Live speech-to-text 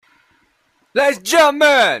Ladies and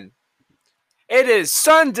gentlemen, it is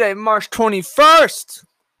Sunday, March 21st.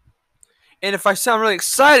 And if I sound really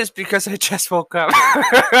excited, it's because I just woke up.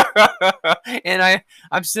 And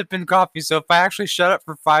I'm sipping coffee, so if I actually shut up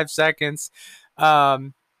for 5 seconds,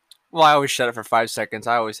 well, I always shut up for 5 seconds.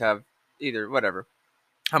 I always have either, whatever.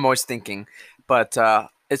 I'm always thinking. But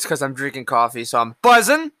it's because I'm drinking coffee, so I'm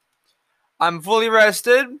buzzing. I'm fully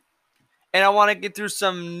rested. And I want to get through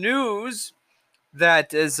some news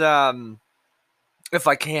that is, if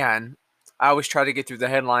I can. I always try to get through the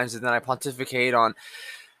headlines and then I pontificate on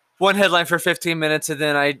one headline for 15 minutes and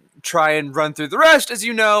then I try and run through the rest, as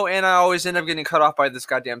you know, and I always end up getting cut off by this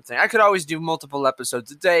goddamn thing. I could always do multiple episodes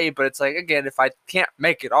a day, but it's like, again, if I can't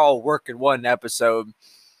make it all work in one episode,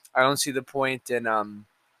 I don't see the point in a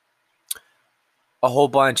whole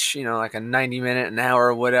bunch, like a 90-minute, an hour,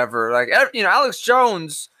 or whatever. Like, Alex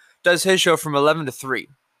Jones does his show from 11 to 3.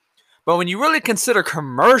 But when you really consider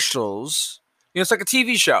commercials, it's like a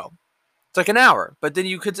TV show. It's like an hour. But then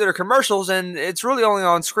you consider commercials, and it's really only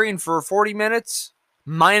on screen for 40 minutes,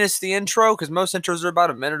 minus the intro, because most intros are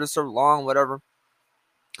about a minute or so long, whatever.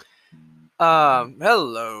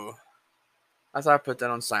 Hello. I thought I put that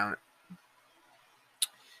on silent.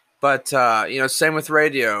 But, same with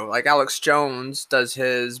radio. Like Alex Jones does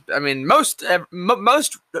his... I mean, most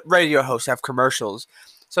radio hosts have commercials.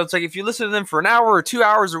 So it's like if you listen to them for an hour or 2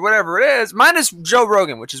 hours or whatever it is, minus Joe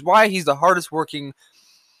Rogan, which is why he's the hardest working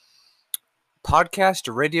podcast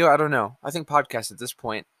or radio. I don't know. I think podcast at this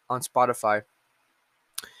point on Spotify.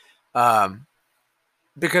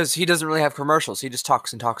 Because he doesn't really have commercials. He just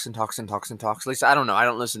talks and talks and talks and talks and talks. At least I don't know. I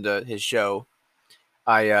don't listen to his show.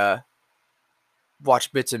 I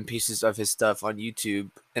watch bits and pieces of his stuff on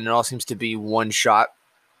YouTube, and it all seems to be one shot.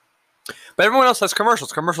 But everyone else has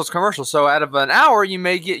commercials. So out of an hour, you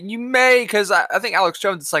may, because I think Alex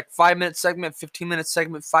Jones, it's like 5-minute segment, 15-minute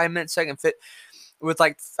segment, 5-minute segment, with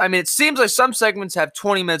it seems like some segments have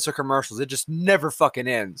 20 minutes of commercials. It just never fucking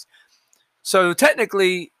ends. So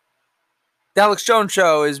technically, the Alex Jones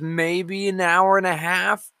show is maybe an hour and a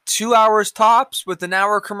half, 2 hours tops with an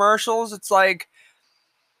hour of commercials. It's like,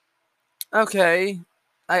 okay,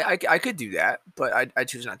 I could do that, but I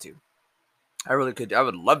choose not to. I really could. I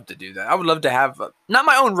would love to do that. I would love to have not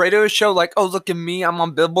my own radio show, like, oh, look at me, I'm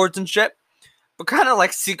on billboards and shit, but kind of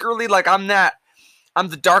like secretly, like I'm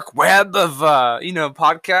the dark web of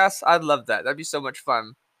podcasts. I'd love that. That'd be so much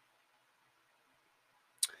fun.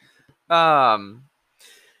 But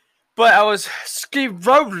I was ski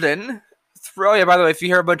rolling through. Oh yeah, by the way, if you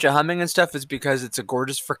hear a bunch of humming and stuff, it's because it's a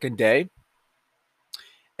gorgeous freaking day.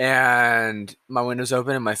 And my window's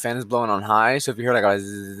open and my fan is blowing on high. So if you hear like a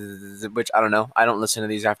zzz, which I don't know. I don't listen to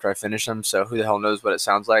these after I finish them. So who the hell knows what it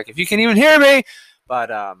sounds like. If you can even hear me. But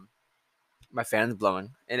my fan's blowing.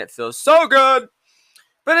 And it feels so good.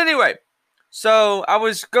 But anyway. So I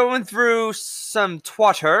was going through some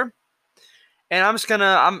Twitter. And I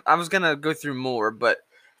was gonna go through more. But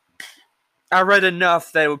I read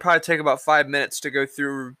enough that it would probably take about 5 minutes to go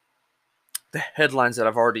through the headlines that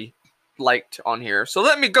I've already liked on here. So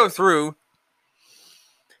let me go through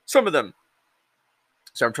some of them.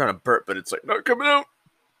 So I'm trying to burp, but it's like not coming out.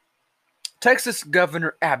 Texas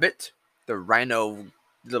Governor Abbott, the rhino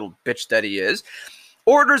little bitch that he is,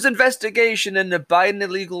 orders investigation into Biden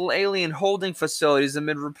illegal alien holding facilities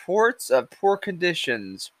amid reports of poor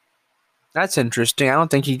conditions. That's interesting. I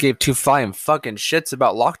don't think he gave two flying fucking shits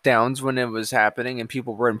about lockdowns when it was happening and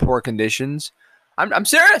people were in poor conditions. I'm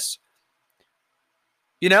serious.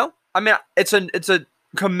 It's a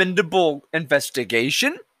commendable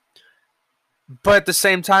investigation, but at the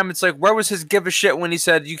same time, it's like, where was his give a shit when he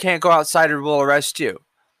said you can't go outside or we'll arrest you?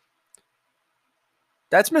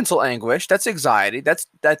 That's mental anguish. That's anxiety. That's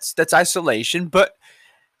isolation. But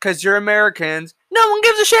because you're Americans, no one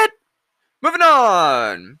gives a shit. Moving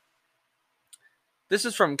on. This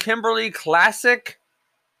is from Kimberly Classic.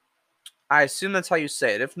 I assume that's how you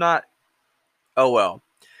say it. If not, oh well.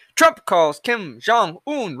 Trump calls Kim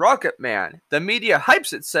Jong-un Rocket Man. The media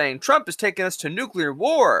hypes it, saying Trump is taking us to nuclear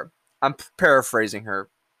war. I'm paraphrasing her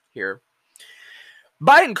here.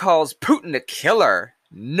 Biden calls Putin a killer.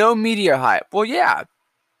 No media hype. Well, yeah.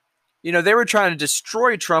 They were trying to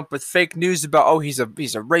destroy Trump with fake news about, oh, he's a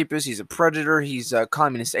rapist, he's a predator, he's a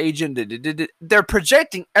communist agent. They're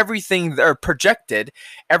projecting everything. They're projected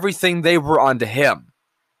everything they were onto him.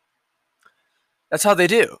 That's how they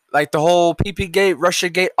do. Like the whole PP-gate,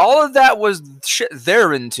 Russia-gate, all of that was shit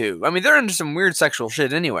they're into. I mean, they're into some weird sexual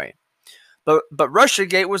shit anyway. But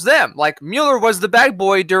Russia-gate was them. Like Mueller was the bag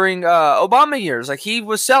boy during Obama years. Like he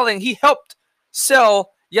helped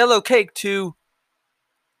sell yellow cake to,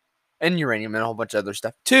 and uranium and a whole bunch of other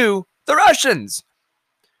stuff, to the Russians.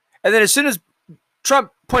 And then as soon as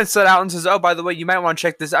Trump points that out and says, oh, by the way, you might want to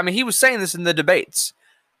check this. I mean, he was saying this in the debates.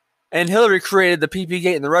 And Hillary created the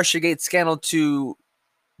PP-gate and the Russiagate scandal to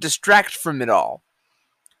distract from it all.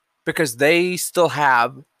 Because they still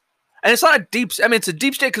have... And it's not a deep... I mean, it's a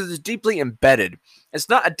deep state because it's deeply embedded. It's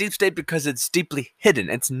not a deep state because it's deeply hidden.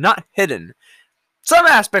 It's not hidden. Some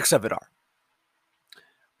aspects of it are.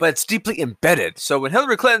 But it's deeply embedded. So when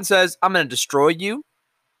Hillary Clinton says, I'm going to destroy you.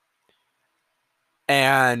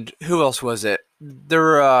 And who else was it?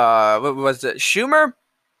 What was it? Schumer?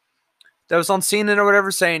 That was on CNN or whatever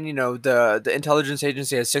saying, you know, the intelligence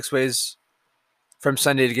agency has 6 ways from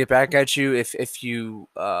Sunday to get back at you if you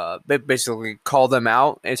basically call them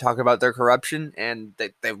out and talk about their corruption. And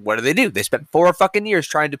they what do? They spent 4 fucking years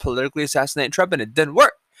trying to politically assassinate Trump and it didn't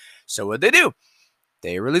work. So what did they do?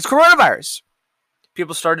 They released coronavirus.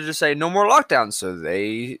 People started to say no more lockdowns, so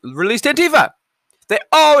they released Antifa. They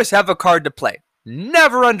always have a card to play.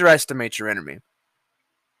 Never underestimate your enemy.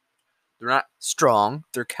 They're not strong.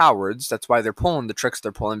 They're cowards. That's why they're pulling the tricks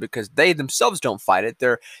they're pulling, because they themselves don't fight it.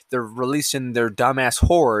 They're releasing their dumbass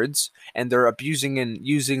hordes, and they're abusing and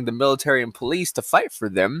using the military and police to fight for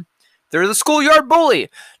them. They're the schoolyard bully.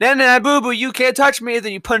 Nah, boo-boo, you can't touch me.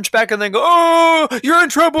 Then you punch back and then go, oh, you're in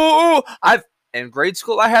trouble. Oh. In grade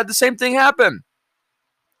school, I had the same thing happen.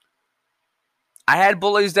 I had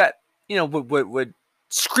bullies that, you know, would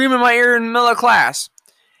scream in my ear in the middle of class.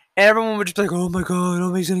 And everyone would just be like, oh my God,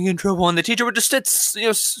 oh, he's going to get in trouble. And the teacher would just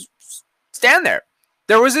stand there.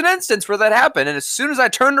 There was an instance where that happened. And as soon as I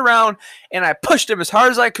turned around and I pushed him as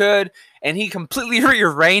hard as I could, and he completely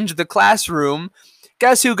rearranged the classroom,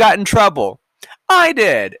 guess who got in trouble? I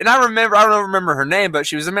did. And I don't remember her name, but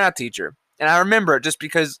she was a math teacher. And I remember it just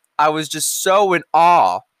because I was just so in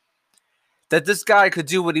awe that this guy could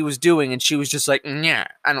do what he was doing. And she was just like, yeah,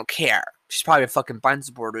 I don't care. She's probably a fucking Biden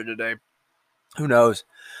supporter today. Who knows?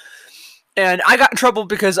 And I got in trouble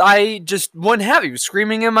because I just wouldn't have it. He was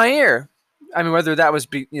screaming in my ear. I mean, whether that was,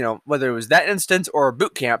 whether it was that instance or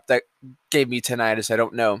boot camp that gave me tinnitus, I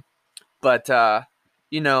don't know. But, at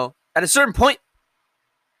a certain point,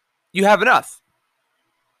 you have enough.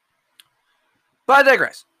 But I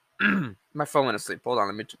digress. My phone went asleep. Hold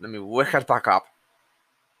on, let me wake it back up.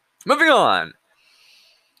 Moving on.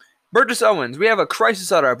 Burgess Owens, we have a crisis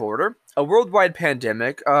at our border, a worldwide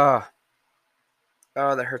pandemic. Oh,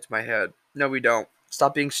 that hurts my head. No, we don't.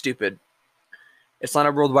 Stop being stupid. It's not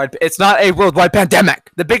a worldwide pandemic.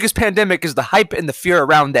 The biggest pandemic is the hype and the fear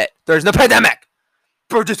around it. There's no pandemic.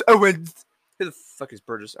 Burgess Owens. Who the fuck is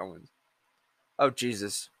Burgess Owens? Oh,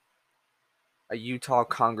 Jesus. A Utah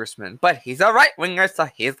congressman. But he's a right-winger, so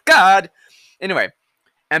he's God. Anyway.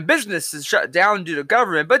 And business is shut down due to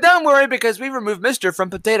government. But don't worry, because we removed Mr. from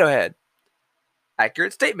Potato Head.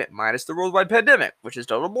 Accurate statement, minus the worldwide pandemic, which is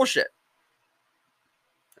total bullshit.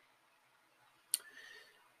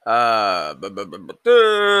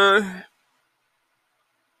 Pfizer,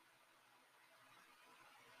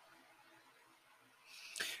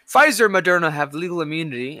 Moderna have legal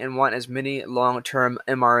immunity and want as many long-term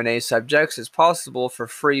mRNA subjects as possible for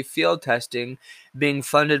free field testing being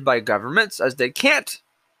funded by governments, as they can't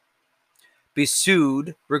be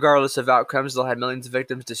sued regardless of outcomes. They'll have millions of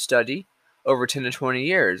victims to study over 10 to 20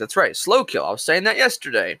 years. That's right, slow kill. I was saying that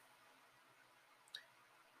yesterday.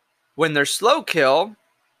 When there's slow kill,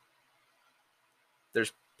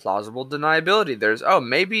 there's plausible deniability. There's,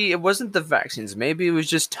 maybe it wasn't the vaccines. Maybe it was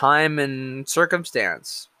just time and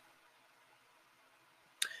circumstance.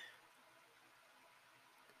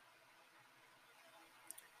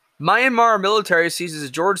 Myanmar military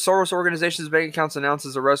seizes George Soros organization's bank accounts,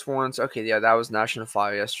 announces arrest warrants. Okay, yeah, that was National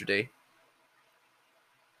File yesterday.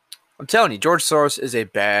 I'm telling you, George Soros is a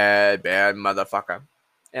bad, bad motherfucker.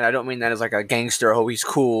 And I don't mean that as like a gangster. Oh, he's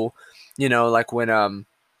cool. Like when,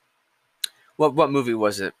 what movie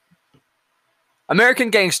was it?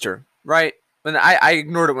 American Gangster, right? When I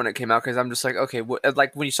ignored it when it came out because I'm just like, okay,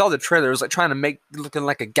 like when you saw the trailer, it was like trying to make looking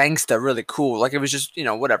like a gangster really cool. Like it was just,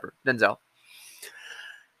 whatever, Denzel.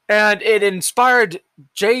 And it inspired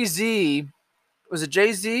Jay-Z. Was it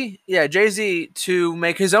Jay-Z? Yeah, Jay-Z to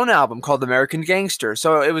make his own album called American Gangster.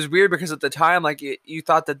 So it was weird because at the time, like, you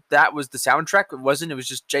thought that was the soundtrack. It wasn't. It was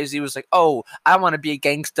just Jay-Z was like, oh, I want to be a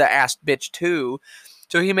gangsta-ass bitch too.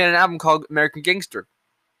 So he made an album called American Gangster.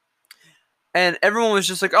 And everyone was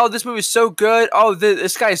just like, oh, this movie's so good. Oh,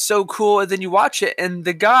 this guy is so cool. And then you watch it, and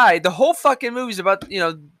the whole fucking movie's about,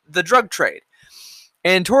 the drug trade.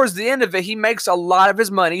 And towards the end of it, he makes a lot of his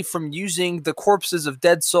money from using the corpses of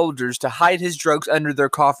dead soldiers to hide his drugs under their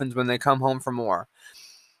coffins when they come home from war.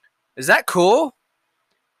 Is that cool?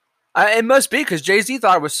 It must be, because Jay-Z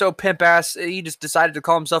thought it was so pimp-ass, he just decided to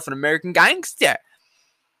call himself an American gangster.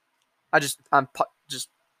 I'm just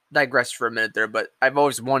digressed for a minute there, but I've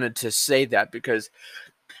always wanted to say that because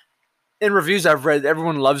in reviews I've read,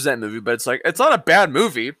 everyone loves that movie, but it's like, it's not a bad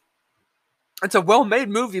movie. It's a well-made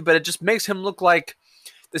movie, but it just makes him look like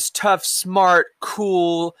this tough, smart,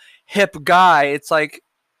 cool, hip guy. It's like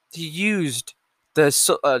he used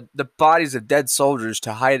the bodies of dead soldiers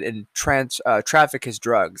to hide and traffic his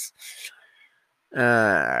drugs.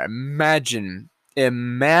 Imagine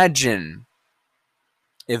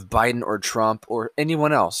if Biden or Trump or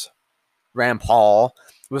anyone else, Rand Paul,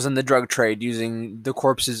 was in the drug trade using the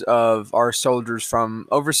corpses of our soldiers from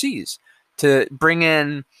overseas to bring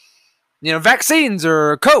in, vaccines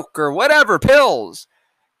or coke or whatever, pills.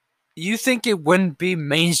 You think it wouldn't be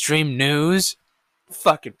mainstream news?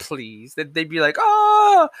 Fucking please. They'd be like,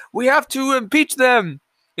 oh, we have to impeach them.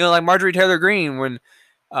 Like Marjorie Taylor Greene when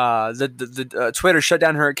the Twitter shut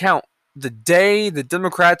down her account the day the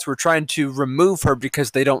Democrats were trying to remove her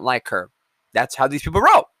because they don't like her. That's how these people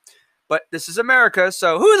wrote. But this is America,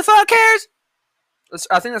 so who the fuck cares?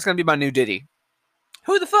 I think that's going to be my new ditty.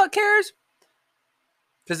 Who the fuck cares?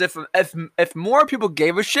 Because if more people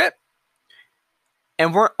gave a shit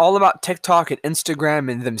and weren't all about TikTok and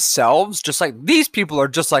Instagram and themselves, just like these people are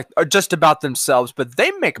just about themselves, but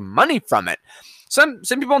they make money from it. Some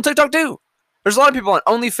people on TikTok do. There's a lot of people on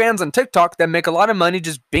OnlyFans on TikTok that make a lot of money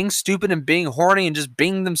just being stupid and being horny and just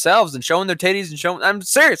being themselves and showing their titties and showing. I'm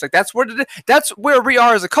serious. Like that's what it is. That's where we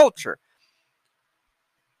are as a culture.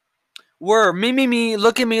 We're me,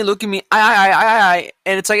 look at me, I.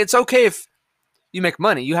 And it's like, it's okay if you make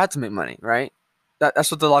money. You have to make money, right?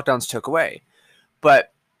 That's what the lockdowns took away.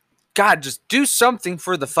 But God, just do something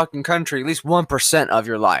for the fucking country. At least 1% of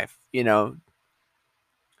your life,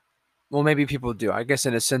 Well, maybe people do. I guess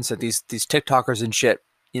in a sense that these TikTokers and shit,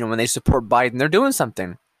 when they support Biden, they're doing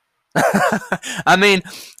something. I mean,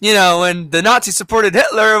 when the Nazis supported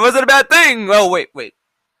Hitler, it wasn't a bad thing. Oh, wait.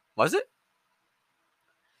 Was it?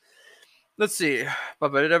 Let's see.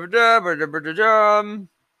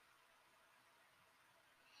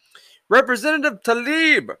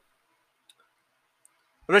 Representative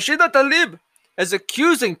Rashida Tlaib is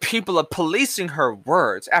accusing people of policing her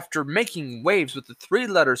words after making waves with the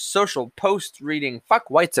 3-letter social post reading "fuck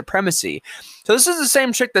white supremacy." So this is the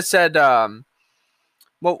same chick that said,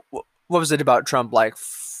 what was it about Trump? Like,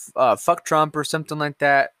 fuck Trump or something like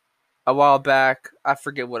that a while back. I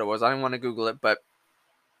forget what it was. I didn't want to Google it, but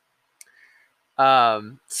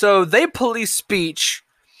so they police speech,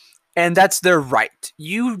 and that's their right.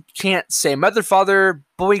 You can't say mother, father,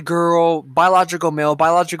 boy, girl, biological male,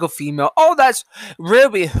 biological female. Oh, that's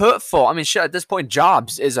really hurtful. I mean, shit, at this point,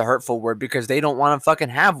 jobs is a hurtful word because they don't want to fucking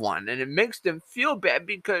have one. And it makes them feel bad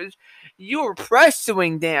because you're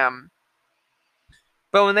pressuring them.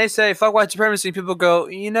 But when they say fuck white supremacy, people go,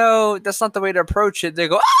 that's not the way to approach it. They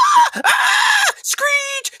go,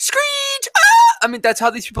 screech, ah! I mean, that's how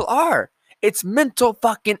these people are. It's mental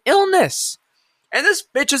fucking illness. And this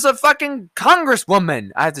bitch is a fucking congresswoman.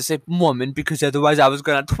 I have to say woman because otherwise I was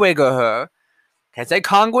going to twigger her. Can't say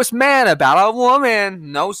congressman about a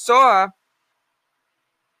woman. No, sir.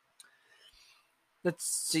 Let's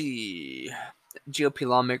see. GOP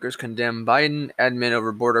lawmakers condemn Biden admin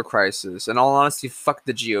over border crisis. In all honesty, fuck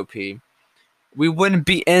the GOP. We wouldn't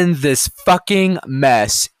be in this fucking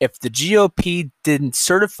mess if the GOP didn't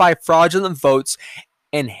certify fraudulent votes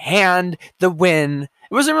and hand the win.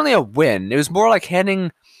 It wasn't really a win. It was more like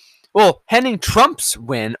handing Trump's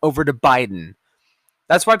win over to Biden.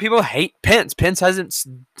 That's why people hate Pence. Pence hasn't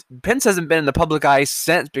been in the public eye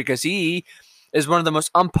since because he is one of the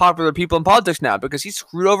most unpopular people in politics now because he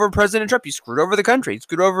screwed over President Trump. He screwed over the country. He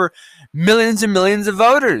screwed over millions and millions of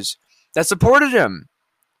voters that supported him.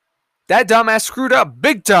 That dumbass screwed up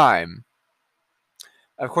big time.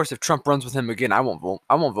 Of course, if Trump runs with him again, I won't vote.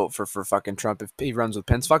 I won't vote for fucking Trump if he runs with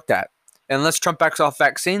Pence. Fuck that. Unless Trump backs off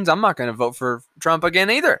vaccines, I'm not going to vote for Trump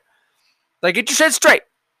again either. Like, get your shit straight.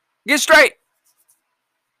 Get straight.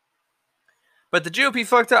 But the GOP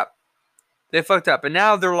fucked up. They fucked up. And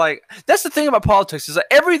now they're like, that's the thing about politics is that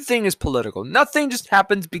everything is political. Nothing just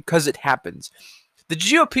happens because it happens. The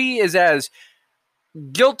GOP is as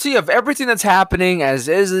guilty of everything that's happening as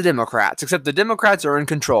is the Democrats, except the Democrats are in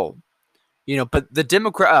control. But the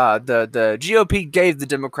the GOP gave the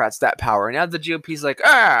Democrats that power. And now the GOP's like,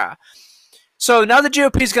 So now the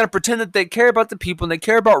GOP is going to pretend that they care about the people and they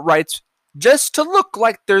care about rights just to look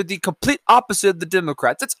like they're the complete opposite of the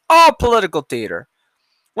Democrats. It's all political theater.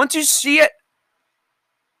 Once you see it,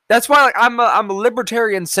 that's why I'm a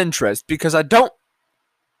libertarian centrist because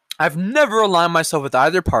I've never aligned myself with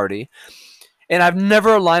either party and I've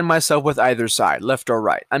never aligned myself with either side, left or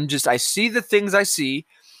right. I see the things I see.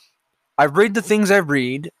 I read the things I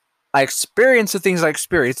read, I experience the things I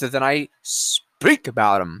experience, and then I speak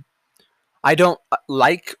about them. I don't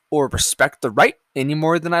like or respect the right any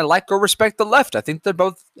more than I like or respect the left. I think they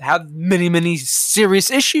both have many, many serious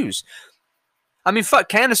issues. I mean, fuck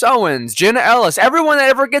Candace Owens, Jenna Ellis, everyone that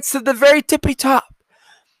ever gets to the very tippy top.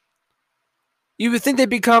 You would think they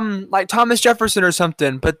become like Thomas Jefferson or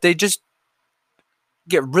something, but they just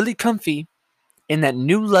get really comfy in that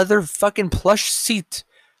new leather fucking plush seat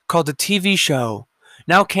called the TV show.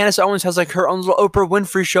 Now Candace Owens has like her own little Oprah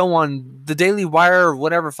Winfrey show on the Daily Wire or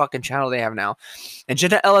whatever fucking channel they have now, and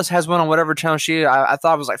Jenna Ellis has one on whatever channel I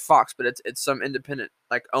thought it was like Fox, but it's some independent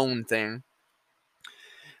like own thing.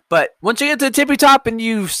 But once you get to the tippy top and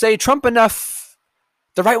you say Trump enough,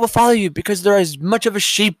 the right will follow you because they're as much of a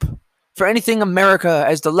sheep for anything America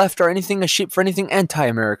as the left are anything a sheep for anything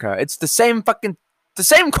anti-America. It's the same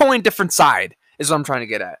coin, different side is what I'm trying to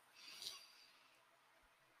get at.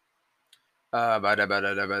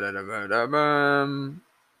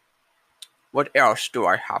 What else do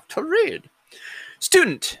I have to read?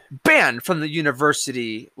 Student banned from the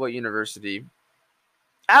university. What university?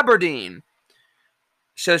 Aberdeen.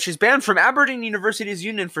 So she's banned from Aberdeen University's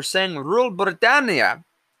union for saying Rule Britannia.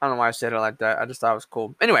 I don't know why I said it like that. I just thought it was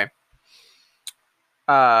cool. Anyway.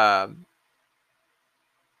 Oh,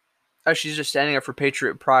 she's just standing up for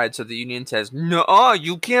patriot pride, so the union says, no,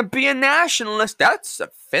 you can't be a nationalist. That's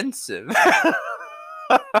offensive.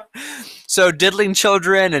 So diddling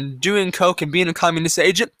children and doing coke and being a communist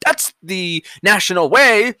agent, that's the national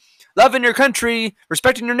way. Loving your country,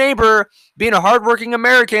 respecting your neighbor, being a hardworking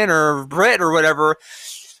American or Brit or whatever.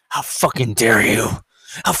 How fucking dare you?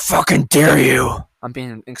 How fucking dare you? I'm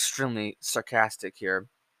being extremely sarcastic here.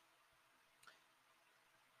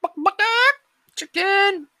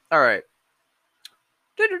 Chicken. All right.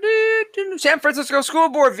 San Francisco School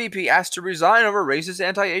Board VP asked to resign over racist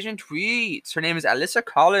anti-Asian tweets. Her name is Alyssa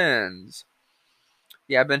Collins.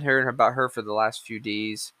 Yeah, I've been hearing about her for the last few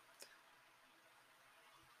days.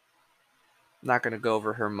 Not going to go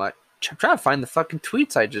over her much. I'm trying to find the fucking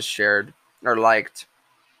tweets I just shared or liked.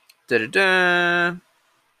 Da-da-da.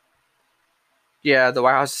 Yeah, the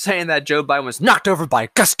White House is saying that Joe Biden was knocked over by a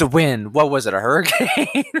gust of wind. What was it, a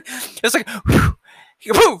hurricane? It's like, whew,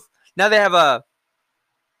 poof. Now they have a...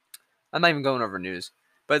 I'm not even going over news.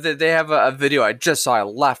 But they have a video I just saw. I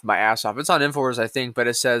laughed my ass off. It's on Infowars, I think. But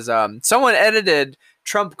it says, someone edited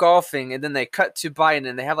Trump golfing, and then they cut to Biden,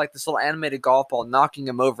 and they have like this little animated golf ball knocking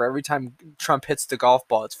him over every time Trump hits the golf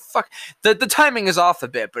ball. It's fuck. The timing is off a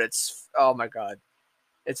bit, but it's... Oh, my God.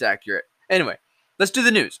 It's accurate. Anyway. Let's do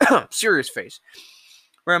the news. Serious face.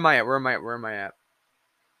 Where am I at?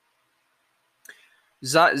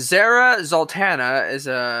 Zara Zoltana is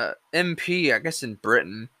a MP, I guess, in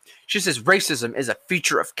Britain. She says racism is a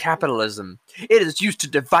feature of capitalism. It is used to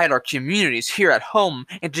divide our communities here at home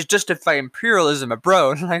and to justify imperialism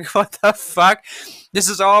abroad. Like, what the fuck? This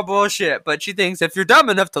is all bullshit. But she thinks if you're dumb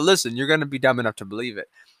enough to listen, you're going to be dumb enough to believe it.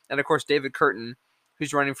 And, of course, David Curtin,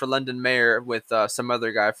 who's running for London mayor with some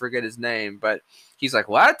other guy, I forget his name, but he's like,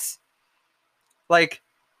 what? Like,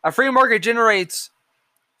 a free market generates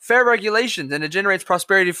fair regulations and it generates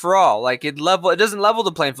prosperity for all. Like, it doesn't level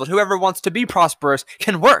the playing field. Whoever wants to be prosperous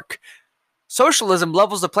can work. Socialism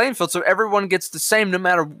levels the playing field so everyone gets the same no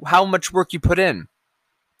matter how much work you put in.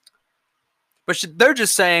 But they're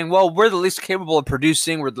just saying, well, we're the least capable of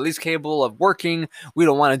producing. We're the least capable of working. We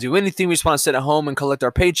don't want to do anything. We just want to sit at home and collect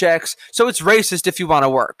our paychecks. So it's racist if you want to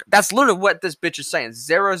work. That's literally what this bitch is saying.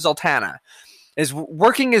 Zara Zoltana is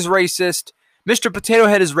working is racist. Mr. Potato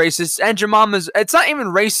Head is racist. And your mom is... It's not even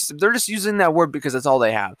racist. They're just using that word because that's all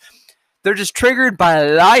they have. They're just triggered by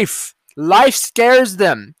life. Life scares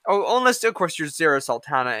them. Oh, unless, of course, you're Zara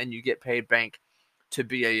Zoltana and you get paid bank to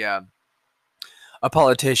be a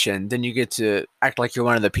politician, then you get to act like you're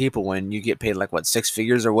one of the people when you get paid like what, 6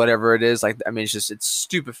 figures or whatever it is. Like, I mean, it's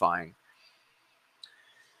stupefying.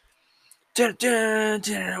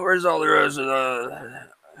 Where's all the rest of the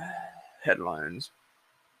headlines?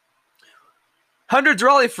 Hundreds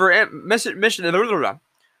rally for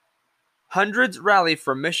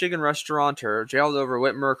Michigan restaurateur jailed over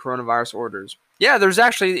Whitmer coronavirus orders. Yeah, there's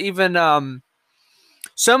actually even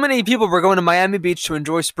so many people were going to Miami Beach to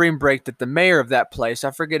enjoy spring break that the mayor of that place,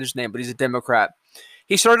 I forget his name, but he's a Democrat,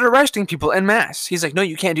 he started arresting people en masse. He's like, no,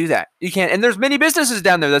 you can't do that. You can't. And there's many businesses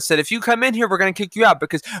down there that said, if you come in here, we're going to kick you out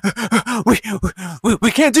because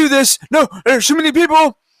we can't do this. No, there's too many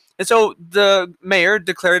people. And so the mayor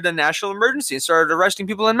declared a national emergency and started arresting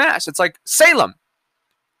people en masse. It's like Salem.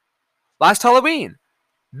 Last Halloween.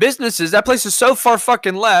 Businesses, that place is so far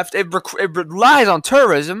fucking left. It relies on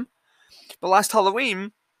tourism. But last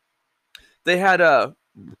Halloween, they had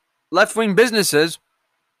left-wing businesses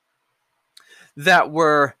that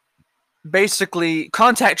were basically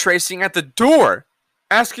contact tracing at the door,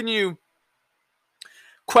 asking you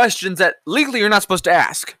questions that legally you're not supposed to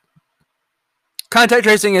ask. Contact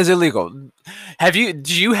tracing is illegal. Do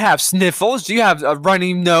you have sniffles? Do you have a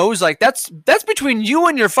runny nose? Like that's between you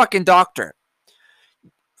and your fucking doctor.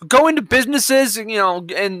 Going to businesses,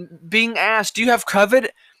 and being asked, "Do you have COVID?"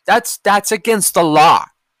 That's against the law.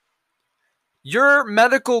 Your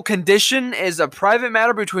medical condition is a private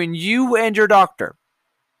matter between you and your doctor.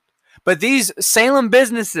 But these Salem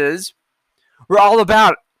businesses were all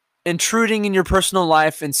about intruding in your personal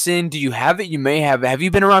life and seeing, do you have it? You may have it. Have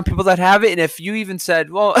you been around people that have it? And if you even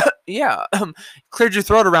said, well, yeah, cleared your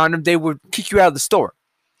throat around them, they would kick you out of the store.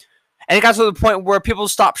 And it got to the point where people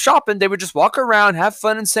stopped shopping. They would just walk around, have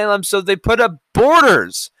fun in Salem. So they put up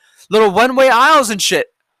borders, little one-way aisles and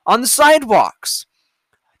shit on the sidewalks.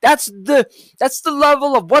 That's the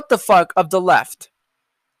level of what the fuck of the left.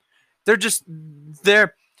 It's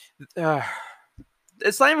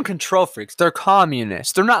not even control freaks. They're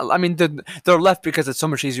communists. They're not. I mean, they're left because it's so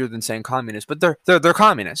much easier than saying communist. But they're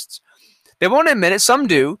communists. They won't admit it. Some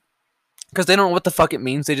do, because they don't know what the fuck it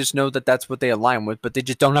means. They just know that that's what they align with. But they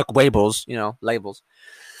just don't like labels. Labels.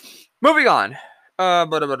 Moving on.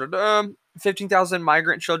 15,000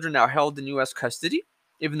 migrant children now held in U.S. custody.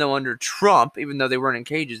 Even though under Trump, even though they weren't in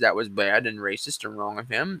cages, that was bad and racist and wrong of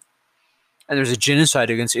him. And there's a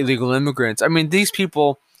genocide against illegal immigrants. I mean, these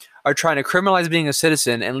people are trying to criminalize being a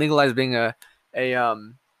citizen and legalize being sorry,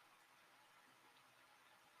 I'm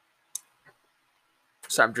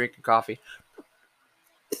drinking coffee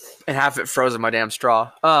and half it froze in my damn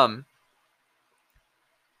straw. They're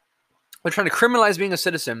trying to criminalize being a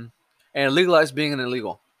citizen and legalize being an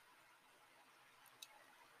illegal.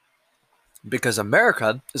 Because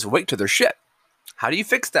America is awake to their shit. How do you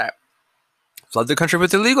fix that? Flood the country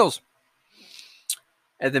with illegals.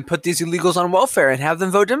 And then put these illegals on welfare and have them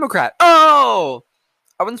vote Democrat. Oh!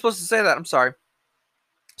 I wasn't supposed to say that. I'm sorry.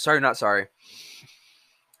 Sorry, not sorry.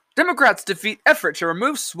 Democrats defeat effort to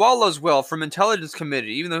remove Swallowswell from Intelligence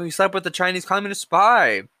Committee, even though he slept with the Chinese Communist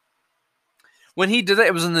spy. When he did that,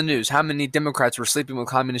 it was in the news. How many Democrats were sleeping with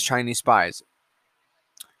Communist Chinese spies?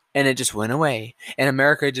 And it just went away. And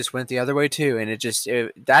America just went the other way too. And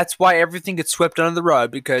that's why everything gets swept under the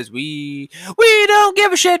rug, because we don't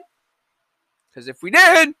give a shit. Because if we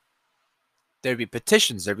did, there'd be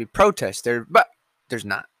petitions, there'd be protests, but there's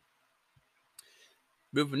not.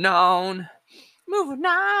 Moving on.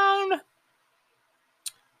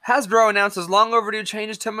 Hasbro announces long overdue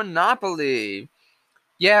changes to Monopoly.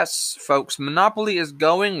 Yes, folks, Monopoly is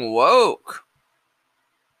going woke.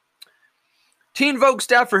 Teen Vogue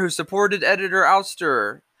staffer who supported editor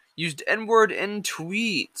ouster used N-word in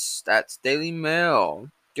tweets. That's Daily Mail.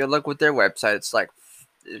 Good luck with their website. It's like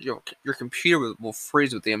your computer will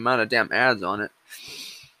freeze with the amount of damn ads on it.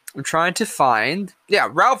 I'm trying to find... Yeah,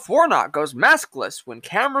 Ralph Warnock goes maskless when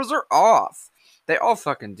cameras are off. They all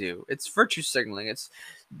fucking do. It's virtue signaling. It's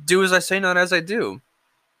do as I say, not as I do.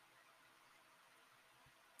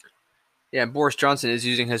 Yeah, Boris Johnson is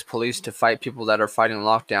using his police to fight people that are fighting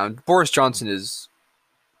lockdown. Boris Johnson is...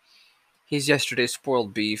 He's yesterday's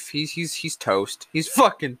spoiled beef. He's toast. He's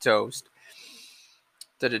fucking toast.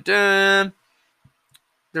 Da-da-da.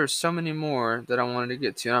 There's so many more that I wanted to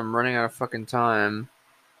get to, and I'm running out of fucking time.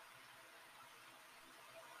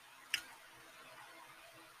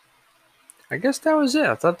 I guess that was it.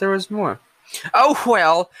 I thought there was more. Oh,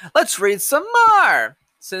 well, let's read some more.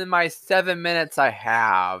 It's in my 7 minutes I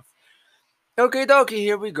have. Okie dokie,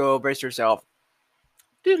 here we go. Brace yourself.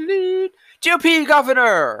 GOP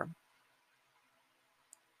governor.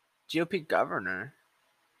 GOP governor?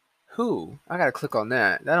 Who? I gotta click on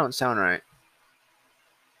that. That don't sound right.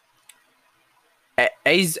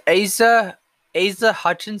 Asa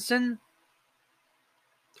Hutchinson?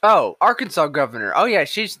 Oh, Arkansas governor. Oh yeah,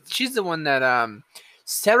 she's the one that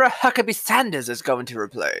Sarah Huckabee Sanders is going to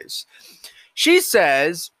replace. She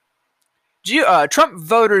says Trump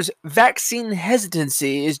voters' vaccine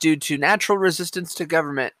hesitancy is due to natural resistance to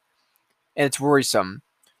government, and it's worrisome.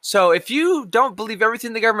 So if you don't believe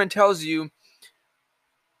everything the government tells you,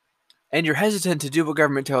 and you're hesitant to do what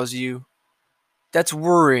government tells you, that's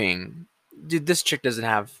worrying. Dude, this chick doesn't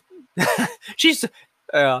have... She's...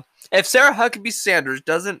 if Sarah Huckabee Sanders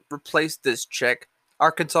doesn't replace this chick,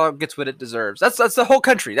 Arkansas gets what it deserves. That's the whole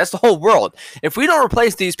country. That's the whole world. If we don't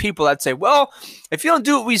replace these people that say, well, if you don't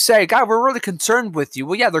do what we say, God, we're really concerned with you.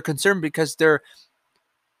 Well, yeah, they're concerned because they're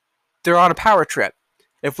on a power trip.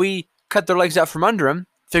 If we cut their legs out from under them,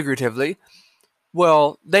 figuratively,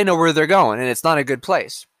 well, they know where they're going, and it's not a good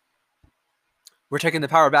place. We're taking the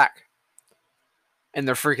power back, and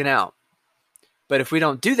they're freaking out. But if we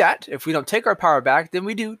don't do that, if we don't take our power back, then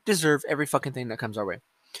we do deserve every fucking thing that comes our way.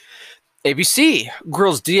 ABC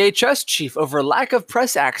grills DHS chief over lack of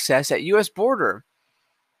press access at U.S. border.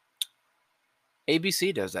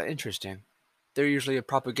 ABC does that. Interesting. They're usually a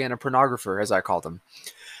propaganda pornographer, as I call them.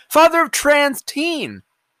 Father of trans teen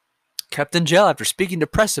kept in jail after speaking to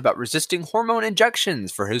press about resisting hormone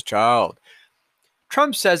injections for his child.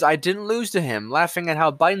 Trump says I didn't lose to him, laughing at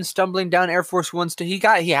how Biden's stumbling down Air Force Ones he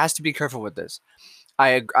has to be careful with this.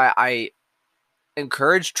 I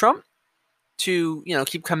encourage Trump to,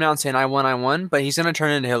 keep coming out and saying I won, but he's going to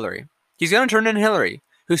turn into Hillary. He's going to turn into Hillary,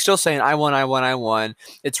 who's still saying I won.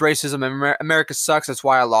 It's racism. America sucks. That's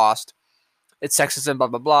why I lost. It's sexism, blah,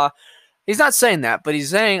 blah, blah. He's not saying that, but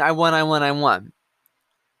he's saying I won.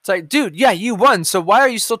 It's like, dude, yeah, you won. So why are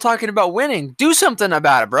you still talking about winning? Do something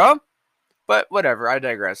about it, bro. But whatever, I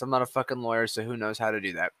digress. I'm not a fucking lawyer, so who knows how to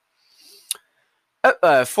do that.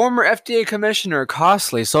 Former FDA commissioner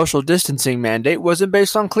costly social distancing mandate wasn't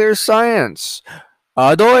based on clear science.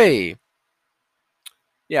 Adoy.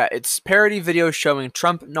 Yeah, it's parody video showing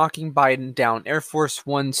Trump knocking Biden down Air Force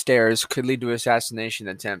One stairs could lead to assassination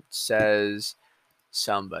attempt, says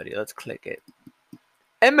somebody. Let's click it.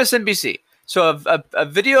 MSNBC. So a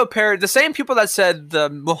video parody, the same people that said the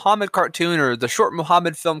Muhammad cartoon or the short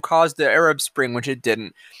Muhammad film caused the Arab Spring, which it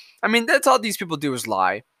didn't. I mean, that's all these people do is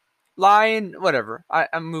lie. Lie and whatever.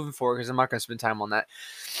 I'm moving forward because I'm not going to spend time on that.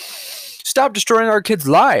 Stop destroying our kids'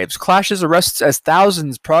 lives. Clashes arrests as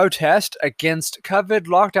thousands protest against COVID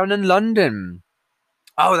lockdown in London.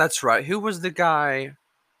 Oh, that's right. Who was the guy?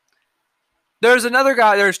 There's another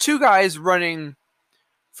guy. There's two guys running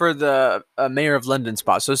for the mayor of London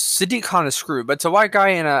spot. So Sadiq Khan is screwed, but it's a white guy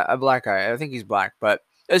and a black guy. I think he's black, but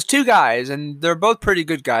there's two guys, and they're both pretty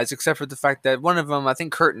good guys, except for the fact that one of them, I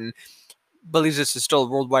think Curtin, believes this is still a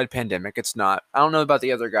worldwide pandemic. It's not. I don't know about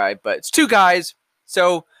the other guy, but it's two guys.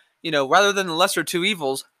 So, rather than the lesser two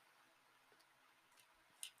evils,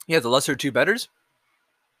 the lesser of two betters.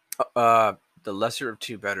 The lesser of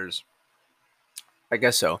two betters. I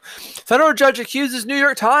guess so. Federal judge accuses New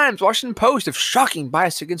York Times, Washington Post of shocking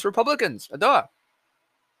bias against Republicans. Duh.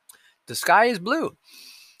 The sky is blue.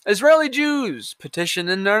 Israeli Jews petition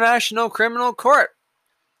International Criminal Court.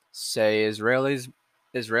 Say Israel's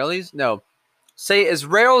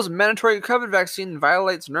mandatory COVID vaccine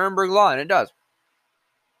violates Nuremberg law, and it does.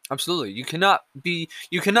 Absolutely. You cannot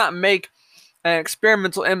make an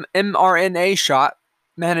experimental mRNA shot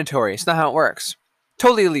mandatory. It's not how it works.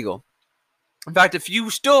 Totally illegal. In fact, if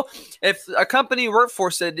a company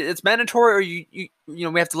workforce said it's mandatory or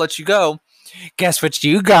we have to let you go, guess what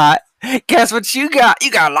you got? You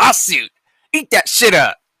got a lawsuit. Eat that shit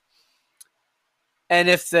up. And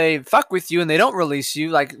if they fuck with you and they don't release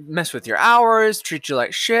you, like mess with your hours, treat you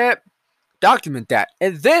like shit, document that,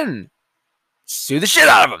 and then sue the shit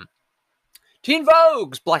out of them. Teen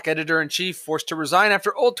Vogue's black editor-in-chief forced to resign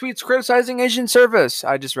after old tweets criticizing Asian service.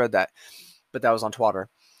 I just read that, but that was on Twitter.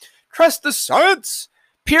 Trust the science.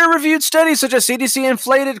 Peer-reviewed studies such as CDC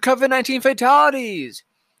inflated COVID-19 fatalities.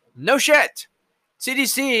 No shit.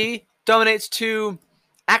 CDC dominates to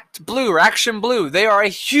Act Blue or Action Blue. They are a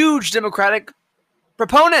huge Democratic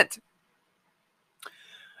proponent.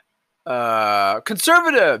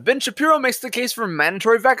 Conservative Ben Shapiro makes the case for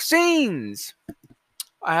mandatory vaccines.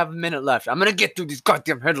 I have a minute left. I'm going to get through these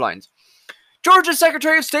goddamn headlines. Georgia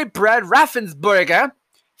Secretary of State Brad Raffensperger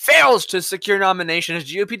fails to secure nomination as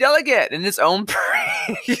GOP delegate in his own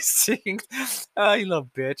precinct. You little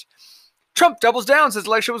bitch. Trump doubles down, says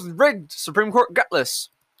election was rigged. Supreme Court gutless.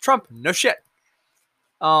 Trump, no shit.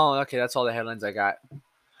 Oh, okay, that's all the headlines I got.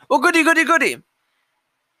 Well, goody.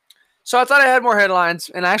 So I thought I had more headlines,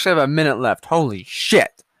 and I actually have a minute left. Holy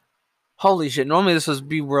shit. Normally this would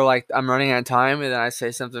be where I'm running out of time, and then I say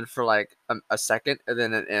something for a second, and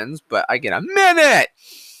then it ends, but I get a minute.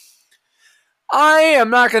 I am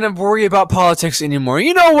not going to worry about politics anymore.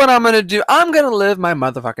 You know what I'm going to do? I'm going to live my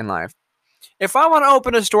motherfucking life. If I want to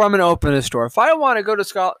open a store, I'm going to open a store. If I want to go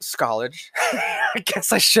to college, I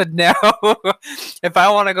guess I should now. If I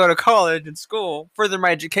want to go to college and school, further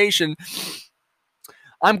my education,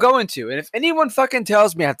 I'm going to. And if anyone fucking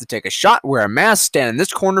tells me I have to take a shot, wear a mask, stand in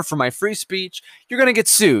this corner for my free speech, you're going to get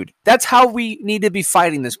sued. That's how we need to be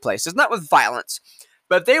fighting this place. It's not with violence.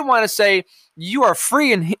 But if they want to say, you are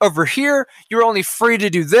free over here, you're only free to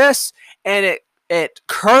do this, and it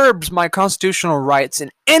curbs my constitutional rights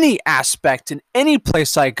in any aspect, in any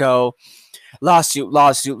place I go,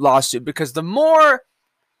 lawsuit, because the more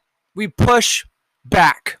we push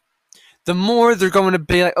back, the more they're going to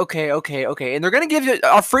be like, okay, and they're going to give you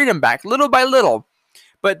our freedom back, little by little,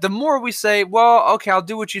 but the more we say, well, okay, I'll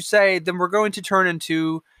do what you say, then we're going to turn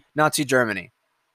into Nazi Germany.